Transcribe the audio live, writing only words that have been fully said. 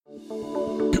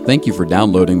Thank you for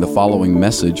downloading the following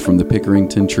message from the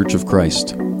Pickerington Church of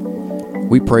Christ.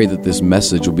 We pray that this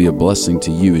message will be a blessing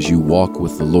to you as you walk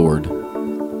with the Lord.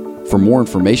 For more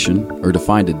information or to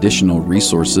find additional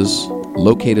resources,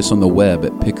 locate us on the web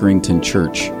at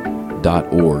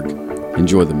pickeringtonchurch.org.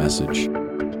 Enjoy the message.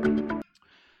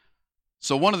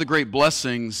 So one of the great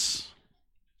blessings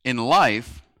in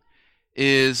life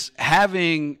is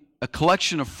having a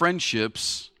collection of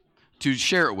friendships to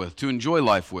share it with, to enjoy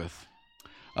life with.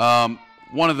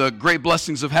 One of the great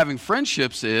blessings of having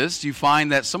friendships is you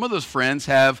find that some of those friends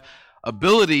have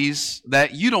abilities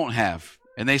that you don't have,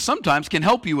 and they sometimes can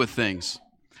help you with things.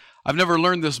 I've never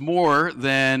learned this more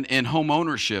than in home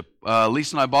ownership.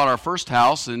 Lisa and I bought our first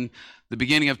house in the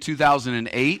beginning of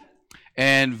 2008,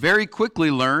 and very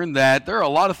quickly learned that there are a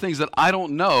lot of things that I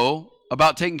don't know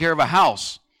about taking care of a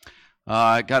house.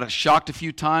 I got shocked a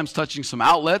few times touching some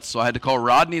outlets, so I had to call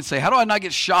Rodney and say, how do I not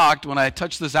get shocked when I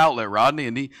touch this outlet, Rodney?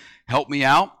 And he helped me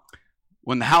out.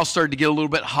 When the house started to get a little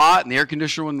bit hot and the air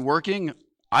conditioner wasn't working,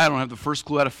 I don't have the first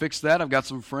clue how to fix that. I've got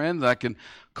some friends that I can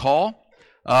call.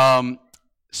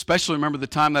 Especially remember the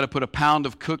time that I put a pound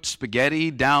of cooked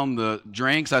spaghetti down the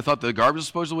drain because I thought the garbage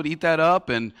disposal would eat that up,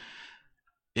 and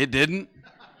it didn't.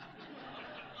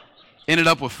 Ended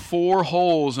up with 4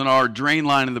 holes in our drain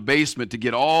line in the basement to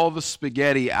get all the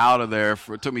spaghetti out of there.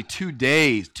 It took me 2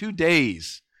 days. 2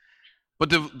 days. But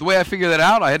the way I figured that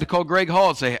out, I had to call Greg Hall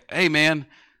and say, hey, man,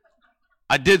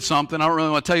 I did something. I don't really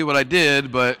want to tell you what I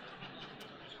did, but...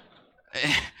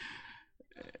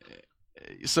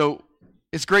 So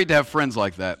it's great to have friends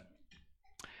like that.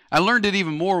 I learned it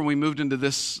even more when we moved into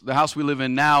the house we live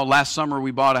in now. Last summer,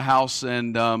 we bought a house,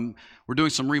 and we're doing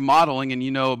some remodeling, and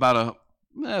about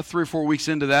 3 or 4 weeks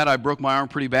into that, I broke my arm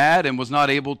pretty bad and was not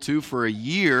able to, for a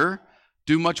year,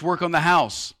 do much work on the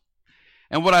house.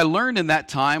 And what I learned in that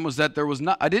time was that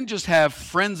I didn't just have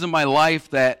friends in my life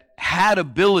that had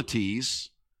abilities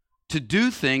to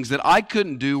do things that I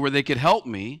couldn't do where they could help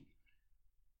me.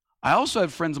 I also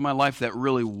had friends in my life that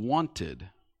really wanted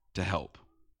to help,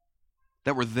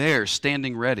 that were there,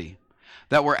 standing ready,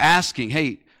 that were asking,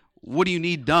 hey, what do you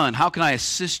need done? How can I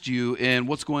assist you in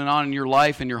what's going on in your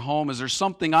life and your home? Is there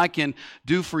something I can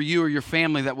do for you or your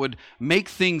family that would make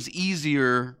things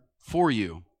easier for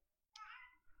you?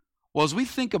 Well, as we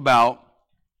think about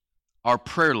our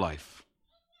prayer life,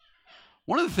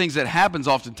 one of the things that happens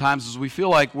oftentimes is we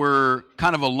feel like we're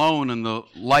kind of alone in the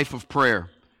life of prayer.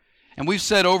 And we've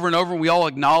said over and over, and we all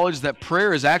acknowledge that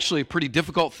prayer is actually a pretty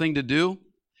difficult thing to do.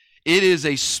 It is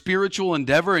a spiritual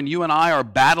endeavor, and you and I are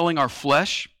battling our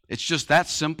flesh. It's just that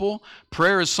simple.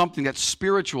 Prayer is something that's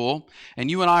spiritual,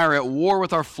 and you and I are at war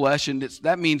with our flesh, and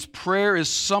that means prayer is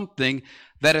something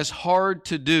that is hard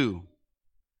to do.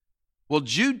 Well,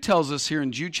 Jude tells us here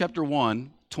in Jude chapter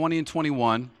 1, 20 and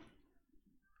 21,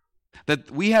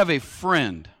 that we have a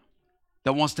friend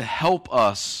that wants to help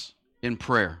us in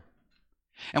prayer.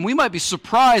 And we might be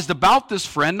surprised about this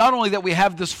friend, not only that we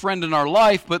have this friend in our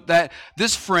life, but that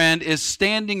this friend is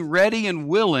standing ready and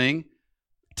willing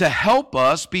to help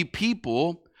us be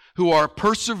people who are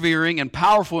persevering and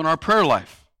powerful in our prayer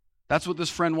life. That's what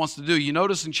this friend wants to do. You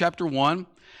notice in chapter 1,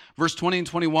 verse 20 and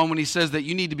 21, when he says that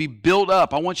you need to be built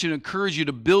up. I want you to encourage you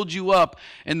to build you up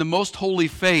in the most holy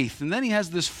faith. And then he has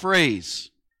this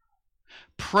phrase,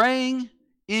 praying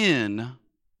in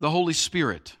the Holy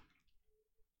Spirit.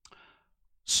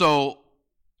 So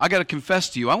I got to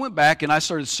confess to you, I went back and I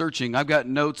started searching. I've got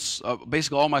notes,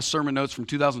 basically all my sermon notes from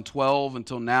 2012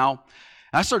 until now.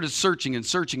 I started searching and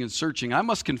searching and searching. I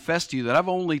must confess to you that I've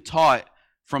only taught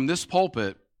from this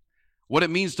pulpit what it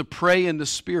means to pray in the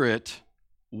Spirit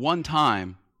one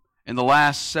time in the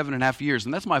last 7.5 years,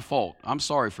 and that's my fault. I'm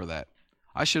sorry for that.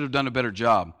 I should have done a better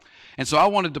job. And so I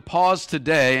wanted to pause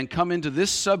today and come into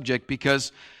this subject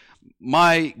because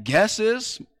my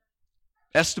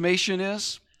estimation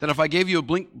is that if I gave you a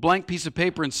blank piece of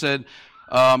paper and said,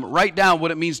 write down what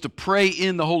it means to pray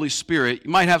in the Holy Spirit, you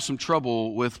might have some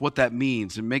trouble with what that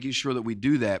means and making sure that we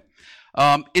do that.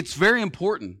 It's very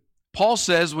important. Paul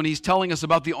says when he's telling us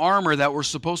about the armor that we're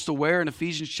supposed to wear in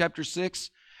Ephesians chapter 6,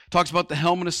 talks about the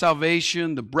helmet of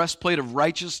salvation, the breastplate of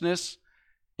righteousness,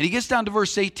 and he gets down to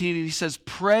verse 18 and he says,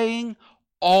 praying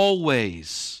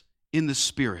always in the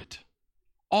Spirit.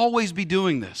 Always be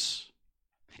doing this.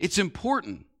 It's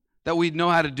important that we know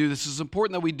how to do this. It's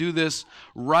important that we do this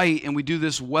right and we do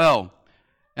this well.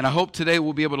 And I hope today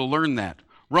we'll be able to learn that.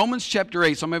 Romans chapter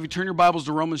 8, so I'm going to have you turn your Bibles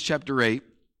to Romans chapter 8,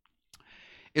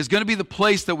 is going to be the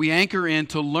place that we anchor in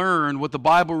to learn what the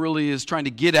Bible really is trying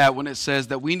to get at when it says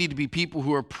that we need to be people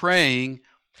who are praying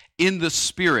in the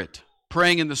Spirit.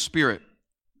 Praying in the Spirit.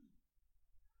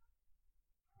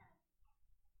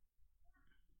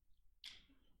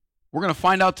 We're going to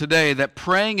find out today that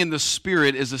praying in the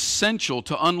Spirit is essential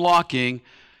to unlocking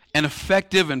an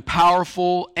effective and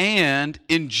powerful and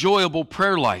enjoyable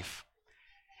prayer life.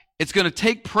 It's going to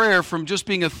take prayer from just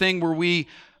being a thing where we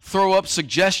throw up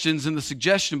suggestions in the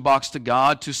suggestion box to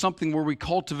God to something where we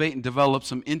cultivate and develop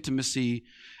some intimacy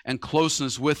and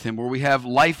closeness with Him, where we have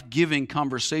life-giving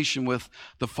conversation with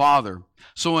the Father.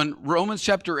 So in Romans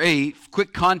chapter 8,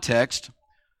 quick context,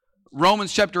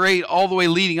 Romans chapter 8, all the way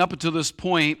leading up until this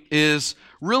point, is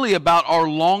really about our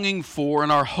longing for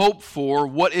and our hope for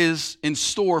what is in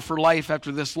store for life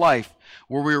after this life,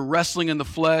 where we're wrestling in the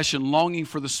flesh and longing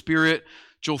for the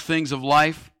spiritual things of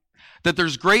life, that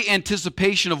there's great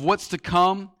anticipation of what's to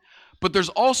come, but there's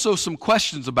also some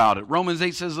questions about it. Romans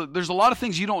 8 says that there's a lot of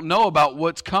things you don't know about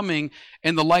what's coming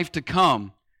in the life to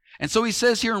come. And so he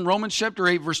says here in Romans chapter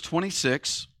 8, verse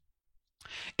 26,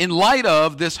 in light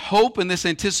of this hope and this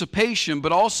anticipation,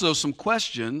 but also some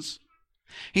questions,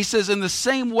 he says, in the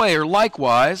same way or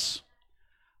likewise,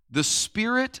 the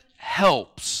Spirit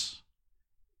helps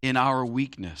in our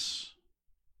weakness.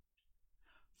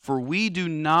 For we do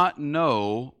not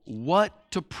know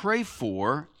what to pray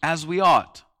for as we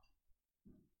ought.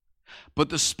 But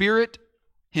the Spirit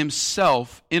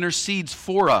Himself intercedes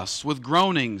for us with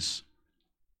groanings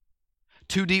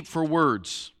too deep for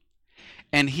words.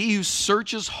 And He who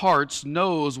searches hearts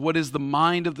knows what is the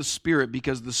mind of the Spirit,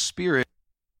 because the Spirit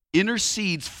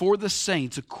intercedes for the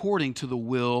saints according to the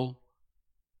will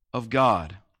of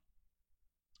God.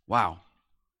 Wow.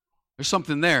 There's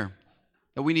something there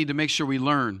that we need to make sure we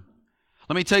learn.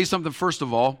 Let me tell you something first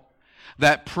of all,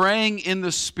 that praying in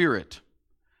the Spirit,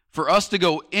 for us to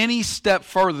go any step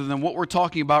further than what we're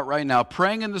talking about right now,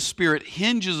 praying in the Spirit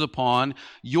hinges upon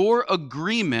your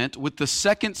agreement with the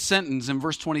second sentence in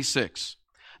verse 26.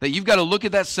 That you've got to look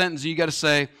at that sentence and you've got to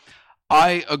say,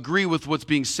 I agree with what's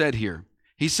being said here.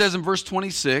 He says in verse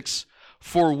 26,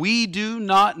 for we do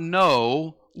not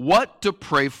know what to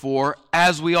pray for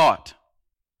as we ought.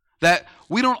 That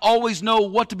we don't always know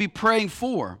what to be praying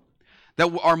for.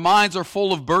 That our minds are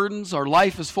full of burdens, our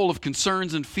life is full of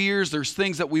concerns and fears. There's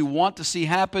things that we want to see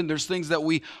happen, there's things that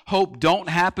we hope don't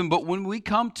happen. But when we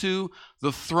come to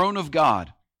the throne of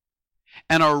God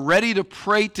and are ready to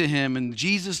pray to Him in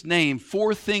Jesus' name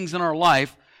for things in our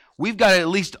life, we've got to at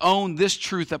least own this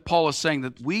truth that Paul is saying,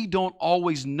 that we don't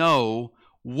always know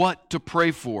what to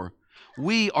pray for.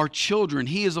 We are children.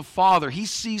 He is a father. He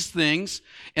sees things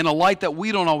in a light that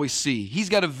we don't always see. He's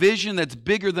got a vision that's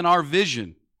bigger than our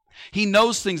vision. He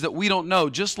knows things that we don't know.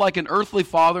 Just like an earthly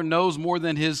father knows more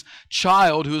than his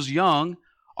child who is young,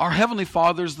 our heavenly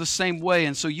Father is the same way.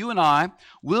 And so you and I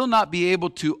will not be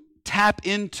able to tap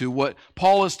into what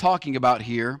Paul is talking about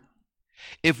here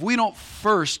if we don't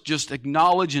first just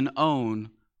acknowledge and own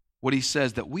what he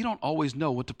says, that we don't always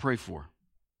know what to pray for.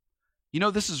 You know,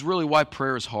 this is really why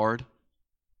prayer is hard.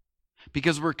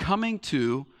 Because we're coming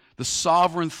to the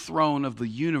sovereign throne of the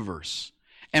universe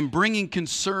and bringing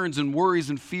concerns and worries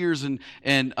and fears and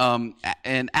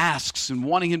asks and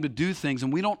wanting Him to do things,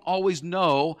 and we don't always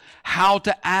know how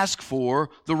to ask for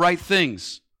the right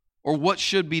things or what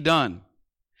should be done.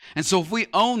 And so if we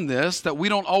own this, that we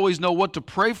don't always know what to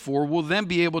pray for, we'll then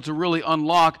be able to really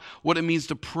unlock what it means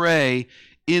to pray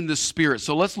in the Spirit.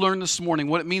 So let's learn this morning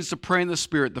what it means to pray in the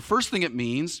Spirit. The first thing it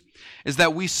means is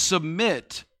that we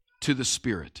submit to the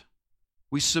Spirit.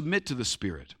 We submit to the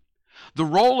Spirit. The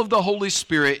role of the Holy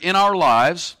Spirit in our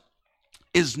lives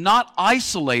is not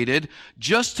isolated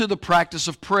just to the practice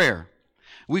of prayer.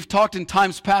 We've talked in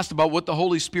times past about what the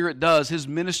Holy Spirit does, His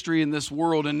ministry in this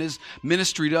world and His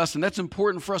ministry to us, and that's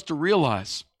important for us to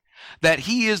realize, that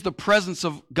He is the presence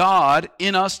of God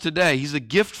in us today. He's a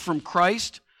gift from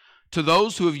Christ to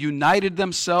those who have united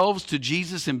themselves to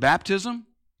Jesus in baptism.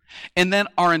 And then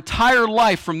our entire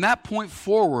life from that point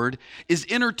forward is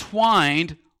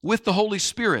intertwined with the Holy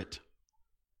Spirit.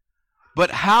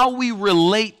 But how we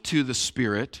relate to the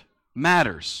Spirit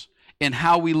matters in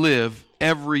how we live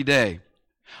every day.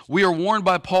 We are warned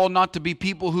by Paul not to be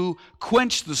people who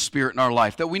quench the Spirit in our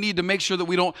life, that we need to make sure that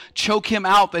we don't choke Him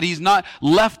out, that He's not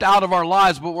left out of our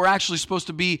lives, but we're actually supposed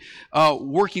to be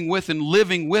working with and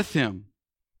living with Him.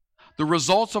 The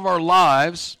results of our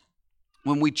lives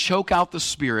when we choke out the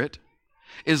Spirit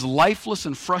is lifeless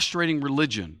and frustrating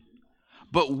religion.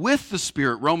 But with the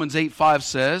Spirit, Romans 8:5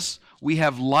 says, we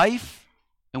have life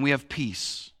and we have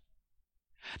peace.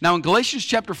 Now in Galatians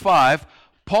chapter 5,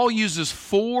 Paul uses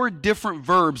 4 different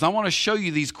verbs. I want to show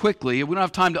you these quickly. We don't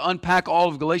have time to unpack all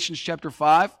of Galatians chapter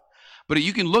 5, but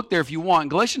you can look there if you want. In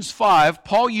Galatians 5,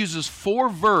 Paul uses 4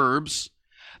 verbs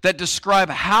that describe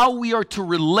how we are to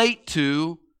relate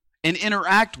to and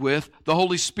interact with the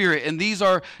Holy Spirit. And these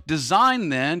are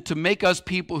designed then to make us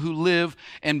people who live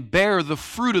and bear the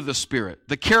fruit of the Spirit,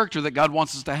 the character that God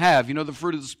wants us to have. You know, the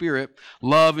fruit of the Spirit: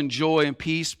 love and joy and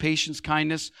peace, patience,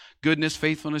 kindness, goodness,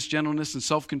 faithfulness, gentleness, and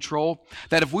self-control.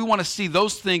 That if we want to see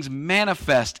those things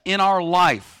manifest in our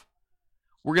life,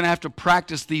 we're going to have to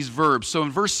practice these verbs. So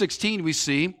in verse 16 we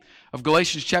see of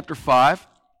Galatians chapter 5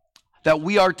 that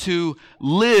we are to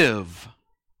live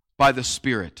by the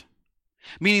Spirit.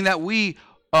 Meaning that we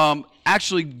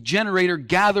actually generate or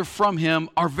gather from Him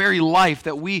our very life,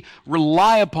 that we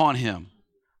rely upon Him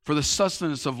for the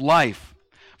sustenance of life.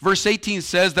 Verse 18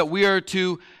 says that we are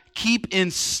to keep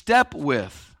in step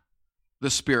with the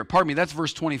Spirit. Pardon me, that's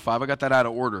verse 25. I got that out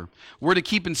of order. We're to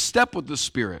keep in step with the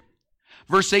Spirit.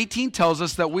 Verse 18 tells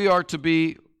us that we are to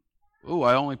be... Oh,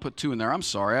 I only put 2 in there. I'm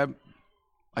sorry.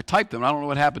 I typed them. I don't know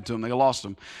what happened to them. I lost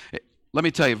them. Let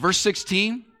me tell you. Verse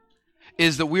 16...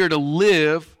 is that we are to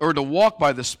live or to walk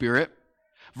by the Spirit.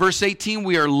 Verse 18,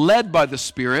 we are led by the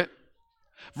Spirit.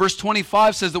 Verse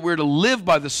 25 says that we're to live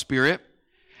by the Spirit.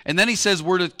 And then he says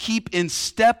we're to keep in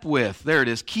step with, there it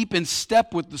is, keep in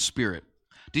step with the Spirit.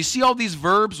 Do you see all these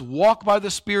verbs? Walk by the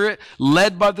Spirit,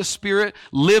 led by the Spirit,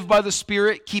 live by the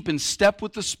Spirit, keep in step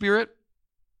with the Spirit.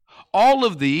 All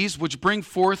of these, which bring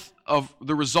forth of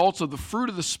the results of the fruit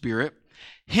of the Spirit,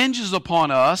 hinges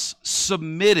upon us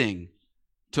submitting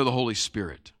to the Holy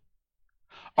Spirit.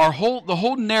 The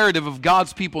whole narrative of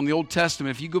God's people in the Old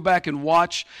Testament, if you go back and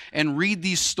watch and read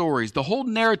these stories, the whole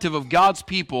narrative of God's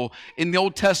people in the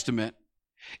Old Testament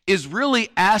is really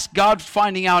God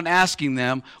finding out and asking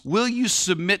them, will you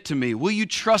submit to me? Will you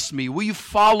trust me? Will you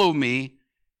follow me?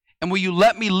 And will you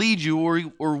let me lead you,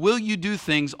 or will you do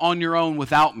things on your own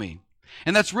without me?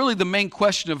 And that's really the main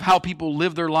question of how people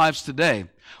live their lives today.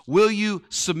 Will you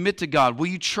submit to God? Will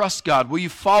you trust God? Will you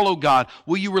follow God?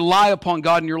 Will you rely upon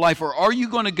God in your life? Or are you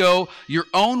going to go your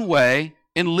own way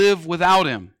and live without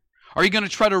Him? Are you going to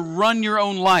try to run your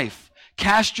own life,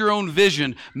 cast your own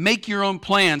vision, make your own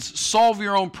plans, solve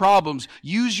your own problems,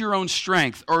 use your own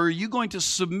strength? Or are you going to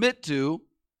submit to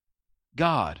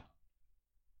God?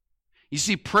 You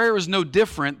see, prayer is no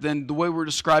different than the way we're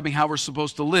describing how we're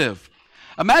supposed to live.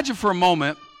 Imagine for a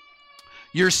moment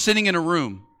you're sitting in a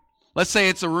room. Let's say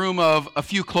it's a room of a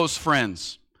few close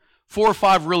friends, 4 or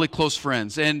 5 really close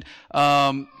friends. And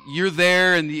you're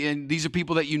there, and these are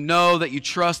people that you know, that you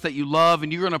trust, that you love,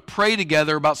 and you're going to pray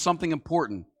together about something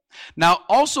important. Now,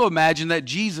 also imagine that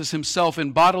Jesus Himself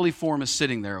in bodily form is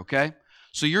sitting there, okay?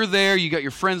 So you're there, you got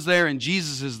your friends there, and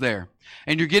Jesus is there.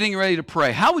 And you're getting ready to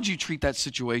pray. How would you treat that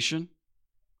situation?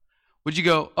 Would you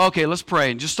go, okay, let's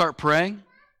pray, and just start praying?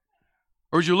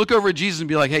 Or would you look over at Jesus and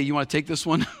be like, hey, you want to take this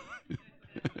one?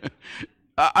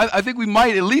 I think we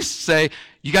might at least say,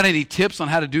 you got any tips on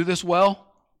how to do this well?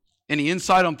 Any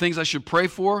insight on things I should pray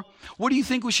for? What do you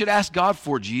think we should ask God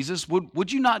for, Jesus?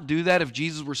 Would you not do that if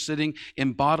Jesus were sitting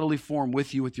in bodily form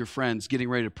with you, with your friends, getting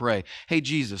ready to pray? Hey,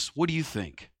 Jesus, what do you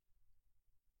think?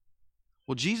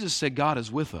 Well, Jesus said God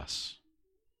is with us.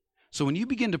 So when you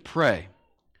begin to pray,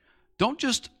 don't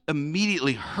just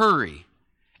immediately hurry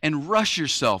and rush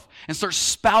yourself and start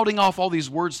spouting off all these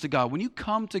words to God. When you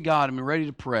come to God and be ready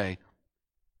to pray,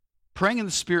 praying in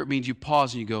the Spirit means you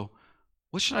pause and you go,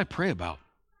 what should I pray about?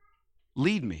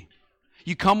 Lead me.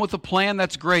 You come with a plan,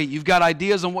 that's great. You've got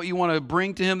ideas on what you want to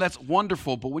bring to Him, that's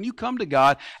wonderful. But when you come to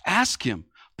God, ask Him.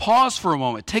 Pause for a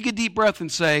moment. Take a deep breath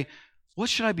and say, what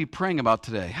should I be praying about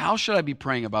today? How should I be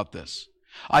praying about this?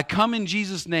 I come in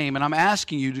Jesus' name, and I'm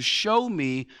asking you to show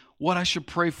me what I should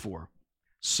pray for.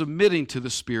 Submitting to the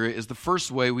Spirit is the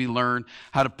first way we learn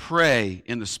how to pray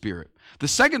in the Spirit. The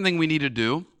second thing we need to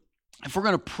do, if we're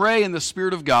going to pray in the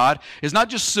Spirit of God, is not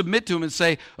just submit to Him and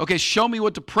say, okay, show me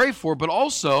what to pray for, but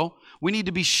also we need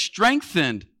to be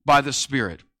strengthened by the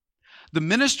Spirit. The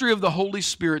ministry of the Holy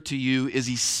Spirit to you is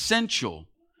essential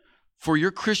for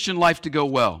your Christian life to go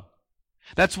well.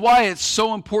 That's why it's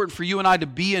so important for you and I to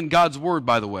be in God's Word,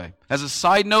 by the way. As a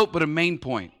side note, but a main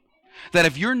point. That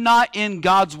if you're not in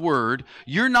God's Word,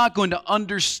 you're not going to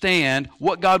understand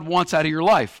what God wants out of your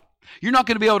life. You're not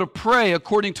going to be able to pray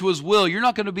according to His will. You're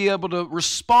not going to be able to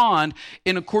respond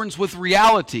in accordance with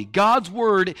reality. God's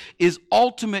Word is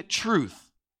ultimate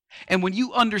truth. And when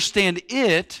you understand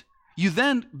it, you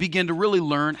then begin to really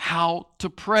learn how to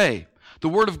pray. The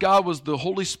Word of God was the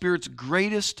Holy Spirit's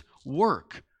greatest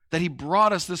work, that He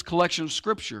brought us this collection of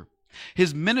Scripture.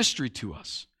 His ministry to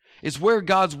us is where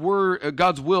God's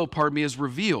will, is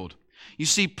revealed. You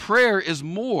see, prayer is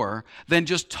more than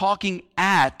just talking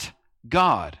at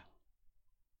God.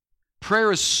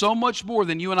 Prayer is so much more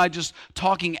than you and I just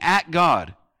talking at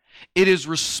God. It is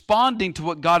responding to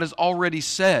what God has already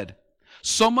said.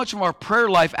 So much of our prayer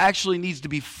life actually needs to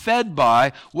be fed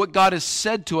by what God has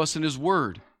said to us in His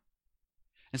Word.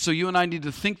 And so you and I need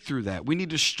to think through that. We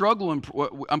need to struggle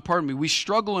we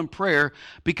struggle in prayer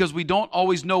because we don't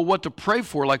always know what to pray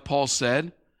for, like Paul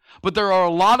said. But there are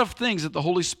a lot of things that the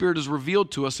Holy Spirit has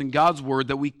revealed to us in God's Word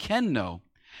that we can know.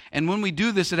 And when we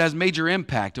do this, it has major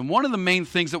impact. And one of the main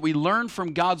things that we learn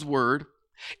from God's Word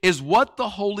is what the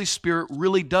Holy Spirit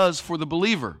really does for the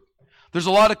believer. There's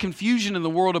a lot of confusion in the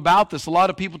world about this. A lot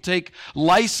of people take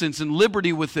license and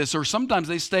liberty with this, or sometimes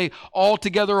they stay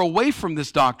altogether away from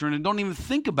this doctrine and don't even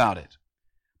think about it.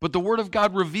 But the Word of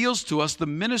God reveals to us the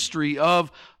ministry of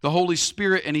the Holy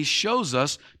Spirit, and He shows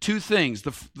us two things,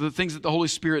 the things that the Holy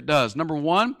Spirit does. Number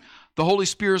one, the Holy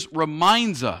Spirit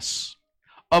reminds us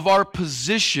of our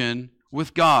position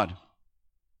with God.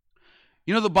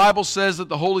 You know, the Bible says that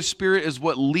the Holy Spirit is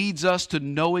what leads us to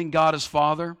knowing God as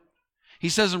Father. He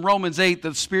says in Romans 8 that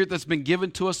the Spirit that's been given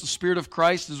to us, the Spirit of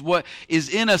Christ, is what is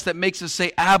in us that makes us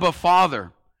say, Abba,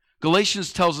 Father.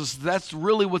 Galatians tells us that's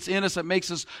really what's in us that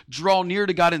makes us draw near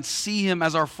to God and see Him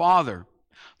as our Father.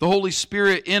 The Holy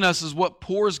Spirit in us is what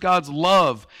pours God's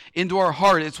love into our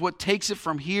heart. It's what takes it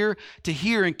from here to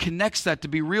here and connects that to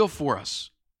be real for us.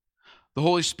 The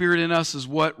Holy Spirit in us is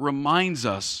what reminds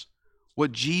us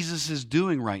what Jesus is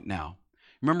doing right now.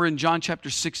 Remember in John chapter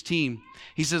 16,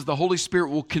 He says the Holy Spirit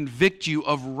will convict you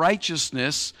of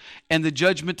righteousness and the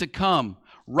judgment to come.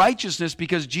 Righteousness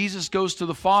because Jesus goes to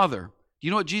the Father.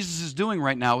 You know what Jesus is doing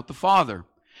right now with the Father?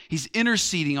 He's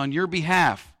interceding on your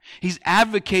behalf. He's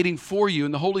advocating for you,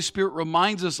 and the Holy Spirit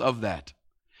reminds us of that.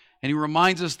 And He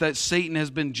reminds us that Satan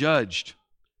has been judged.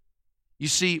 You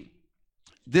see,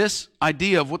 this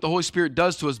idea of what the Holy Spirit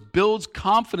does to us builds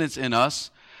confidence in us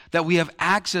that we have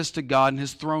access to God in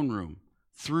His throne room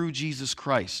through Jesus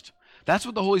Christ. That's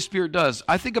what the Holy Spirit does.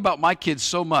 I think about my kids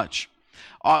so much.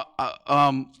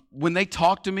 When they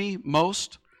talk to me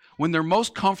most, when they're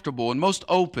most comfortable and most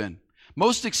open,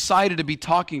 most excited to be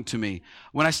talking to me,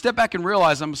 when I step back and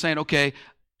realize I'm saying, okay,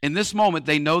 in this moment,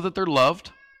 they know that they're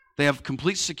loved. They have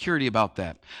complete security about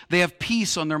that. They have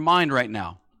peace on their mind right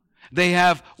now. They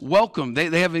have welcome.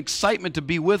 They have excitement to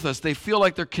be with us. They feel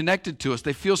like they're connected to us.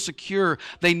 They feel secure.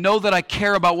 They know that I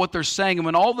care about what they're saying. And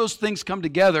when all those things come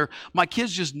together, my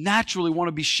kids just naturally want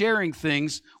to be sharing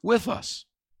things with us.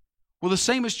 Well, the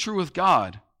same is true with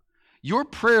God. Your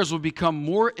prayers will become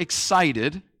more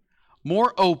excited,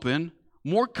 more open,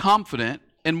 more confident,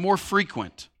 and more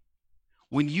frequent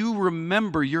when you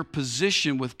remember your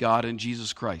position with God in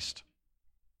Jesus Christ.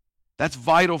 That's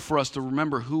vital for us to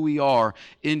remember who we are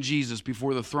in Jesus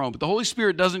before the throne. But the Holy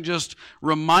Spirit doesn't just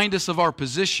remind us of our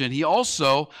position. He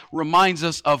also reminds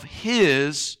us of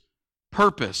His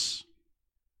purpose.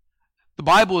 The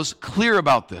Bible is clear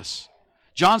about this.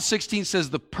 John 16 says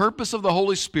the purpose of the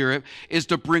Holy Spirit is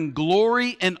to bring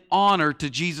glory and honor to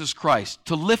Jesus Christ,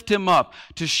 to lift Him up,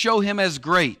 to show Him as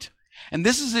great. And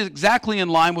this is exactly in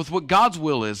line with what God's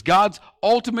will is. God's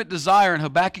ultimate desire in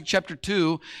Habakkuk chapter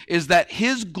 2 is that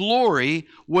His glory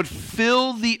would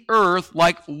fill the earth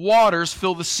like waters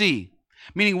fill the sea.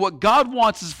 Meaning what God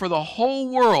wants is for the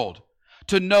whole world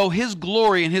to know His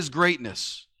glory and His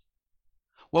greatness.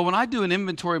 Well, when I do an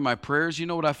inventory of my prayers, you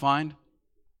know what I find?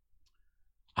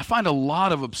 I find a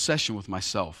lot of obsession with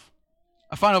myself.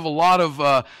 I find a lot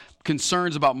of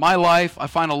concerns about my life. I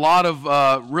find a lot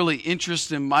of really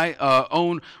interest in my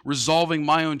own resolving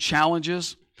my own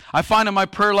challenges. I find in my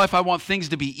prayer life I want things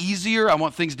to be easier. I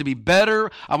want things to be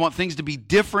better. I want things to be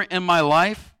different in my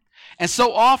life. And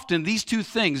so often these two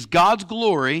things, God's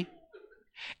glory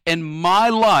and my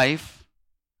life,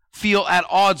 feel at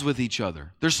odds with each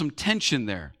other. There's some tension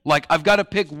there. Like I've got to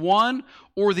pick one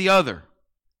or the other.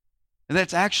 And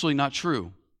that's actually not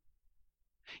true.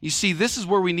 You see, this is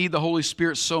where we need the Holy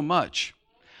Spirit so much.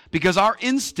 Because our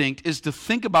instinct is to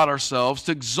think about ourselves,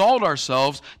 to exalt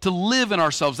ourselves, to live in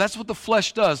ourselves. That's what the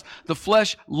flesh does. The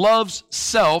flesh loves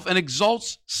self and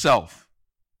exalts self.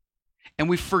 And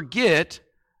we forget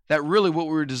that really what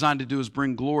we were designed to do is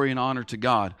bring glory and honor to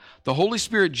God. The Holy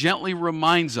Spirit gently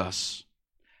reminds us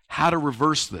how to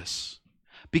reverse this.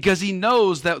 Because He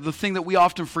knows that the thing that we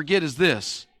often forget is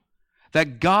this,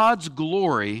 that God's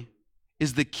glory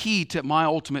is the key to my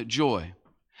ultimate joy.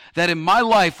 That in my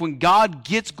life, when God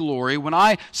gets glory, when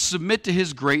I submit to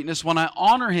His greatness, when I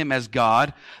honor Him as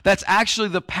God, that's actually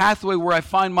the pathway where I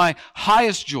find my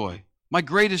highest joy, my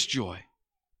greatest joy.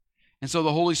 And so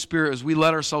the Holy Spirit, as we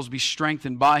let ourselves be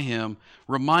strengthened by Him,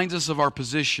 reminds us of our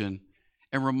position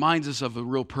and reminds us of the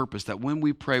real purpose, that when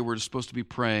we pray, we're supposed to be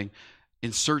praying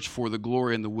in search for the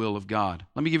glory and the will of God.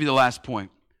 Let me give you the last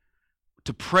point.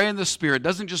 To pray in the Spirit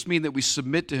doesn't just mean that we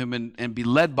submit to Him and be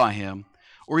led by Him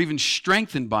or even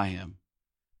strengthened by Him.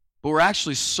 but we're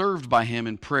actually served by him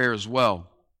in prayer as well.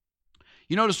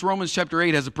 You notice Romans chapter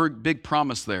 8 has a big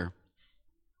promise there.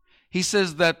 He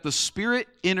says that the Spirit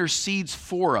intercedes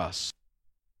for us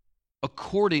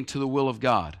according to the will of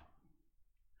God.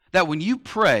 That when you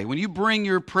pray, when you bring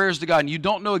your prayers to God and you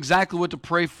don't know exactly what to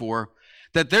pray for,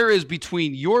 that there is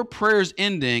between your prayers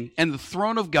ending and the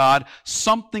throne of God,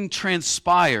 something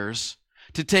transpires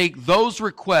to take those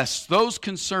requests, those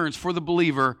concerns for the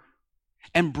believer,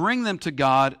 and bring them to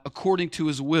God according to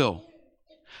his will.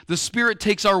 The Spirit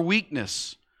takes our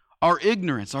weakness, our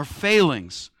ignorance, our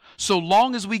failings, so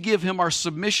long as we give him our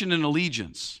submission and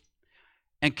allegiance,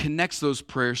 and connects those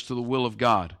prayers to the will of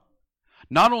God.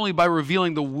 Not only by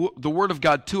revealing the Word of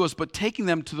God to us, but taking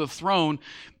them to the throne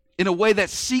in a way that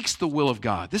seeks the will of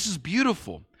God. This is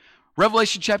beautiful.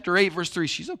 Revelation chapter 8, verse 3,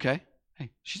 she's okay. Hey,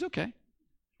 she's okay.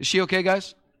 Is she okay,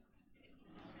 guys?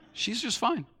 She's just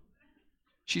fine.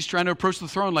 She's trying to approach the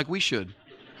throne like we should.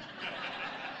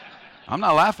 I'm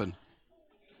not laughing.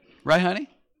 Right, honey?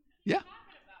 Yeah.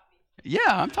 Yeah,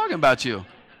 I'm talking about you.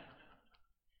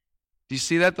 Do you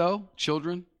see that, though?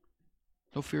 Children,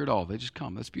 no fear at all. They just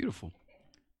come. That's beautiful.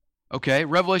 Okay,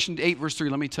 Revelation 8, verse 3,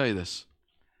 let me tell you this.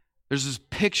 There's this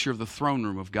picture of the throne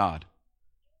room of God.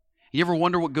 You ever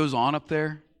wonder what goes on up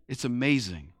there? It's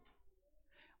amazing.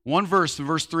 One verse in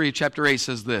verse 3 of chapter 8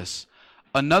 says this: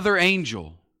 another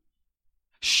angel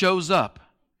shows up,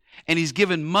 and he's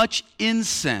given much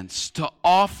incense to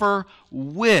offer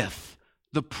with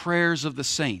the prayers of the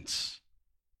saints.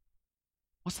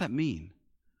 What's that mean?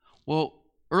 Well,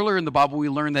 earlier in the Bible, we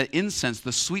learned that incense,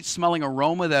 the sweet-smelling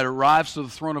aroma that arrives to the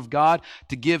throne of God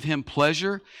to give him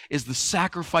pleasure, is the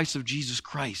sacrifice of Jesus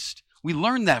Christ. We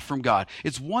learned that from God.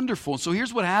 It's wonderful. And so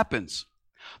here's what happens.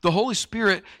 The Holy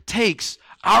Spirit takes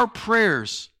our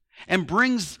prayers and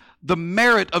brings the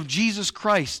merit of Jesus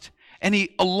Christ, and he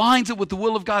aligns it with the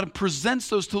will of God and presents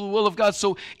those to the will of God.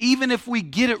 So even if we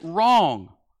get it wrong,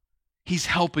 he's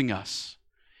helping us.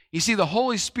 You see, the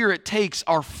Holy Spirit takes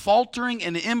our faltering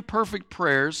and imperfect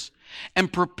prayers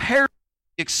and prepares them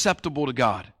to be acceptable to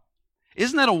God.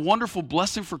 Isn't that a wonderful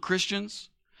blessing for Christians?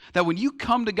 That when you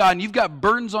come to God and you've got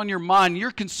burdens on your mind,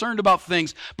 you're concerned about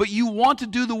things, but you want to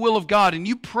do the will of God, and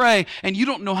you pray and you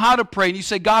don't know how to pray, and you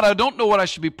say, God, I don't know what I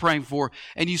should be praying for,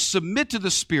 and you submit to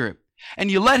the Spirit.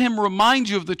 And you let him remind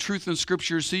you of the truth in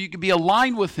Scripture so you can be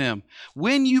aligned with him.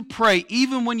 When you pray,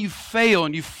 even when you fail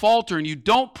and you falter and you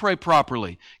don't pray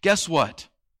properly, guess what?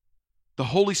 The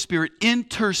Holy Spirit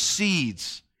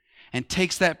intercedes and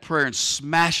takes that prayer and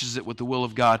smashes it with the will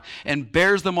of God and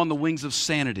bears them on the wings of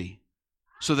sanity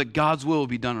so that God's will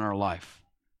be done in our life.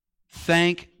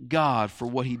 Thank God for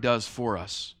what he does for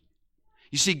us.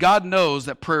 You see, God knows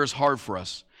that prayer is hard for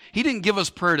us. He didn't give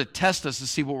us prayer to test us to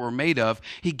see what we're made of.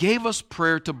 He gave us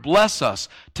prayer to bless us,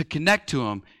 to connect to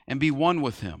him, and be one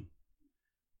with him.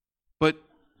 But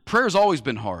prayer's always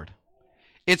been hard.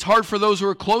 It's hard for those who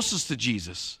are closest to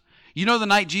Jesus. You know the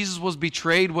night Jesus was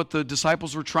betrayed, what the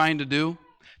disciples were trying to do?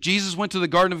 Jesus went to the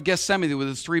Garden of Gethsemane with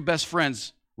his 3 best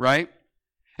friends, right?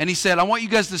 And he said, I want you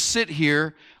guys to sit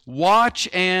here, watch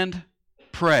and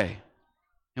pray.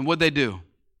 And what'd they do?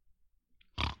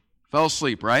 Fell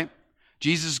asleep, right?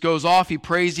 Jesus goes off, he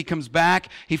prays, he comes back,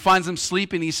 he finds them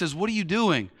sleeping, he says, what are you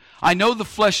doing? I know the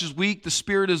flesh is weak, the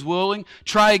spirit is willing.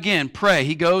 Try again, pray.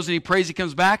 He goes and he prays, he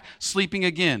comes back, sleeping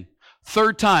again.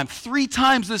 3rd time, 3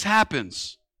 times this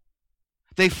happens.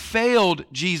 They failed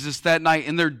Jesus that night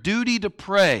in their duty to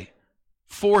pray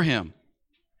for him.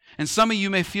 And some of you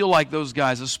may feel like those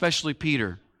guys, especially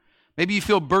Peter. Maybe you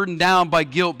feel burdened down by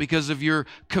guilt because of your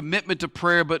commitment to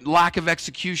prayer but lack of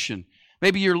execution.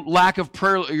 Maybe your lack of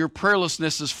prayer, your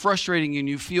prayerlessness is frustrating and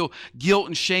you feel guilt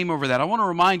and shame over that. I want to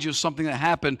remind you of something that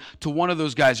happened to one of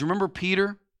those guys. Remember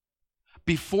Peter?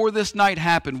 Before this night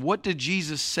happened, what did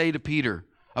Jesus say to Peter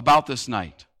about this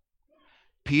night?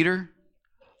 Peter,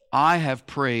 I have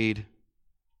prayed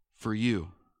for you.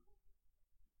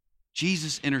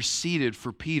 Jesus interceded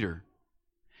for Peter.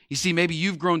 You see, maybe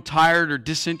you've grown tired or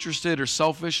disinterested or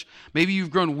selfish. Maybe you've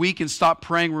grown weak and stopped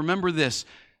praying. Remember this,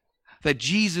 that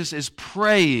Jesus is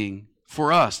praying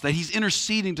for us, that he's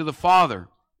interceding to the Father.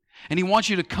 And he wants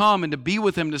you to come and to be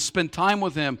with him, to spend time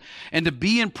with him, and to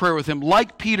be in prayer with him,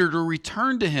 like Peter, to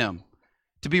return to him,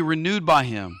 to be renewed by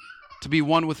him, to be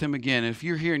one with him again. And if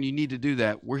you're here and you need to do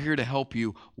that, we're here to help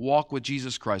you walk with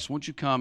Jesus Christ. Won't you come?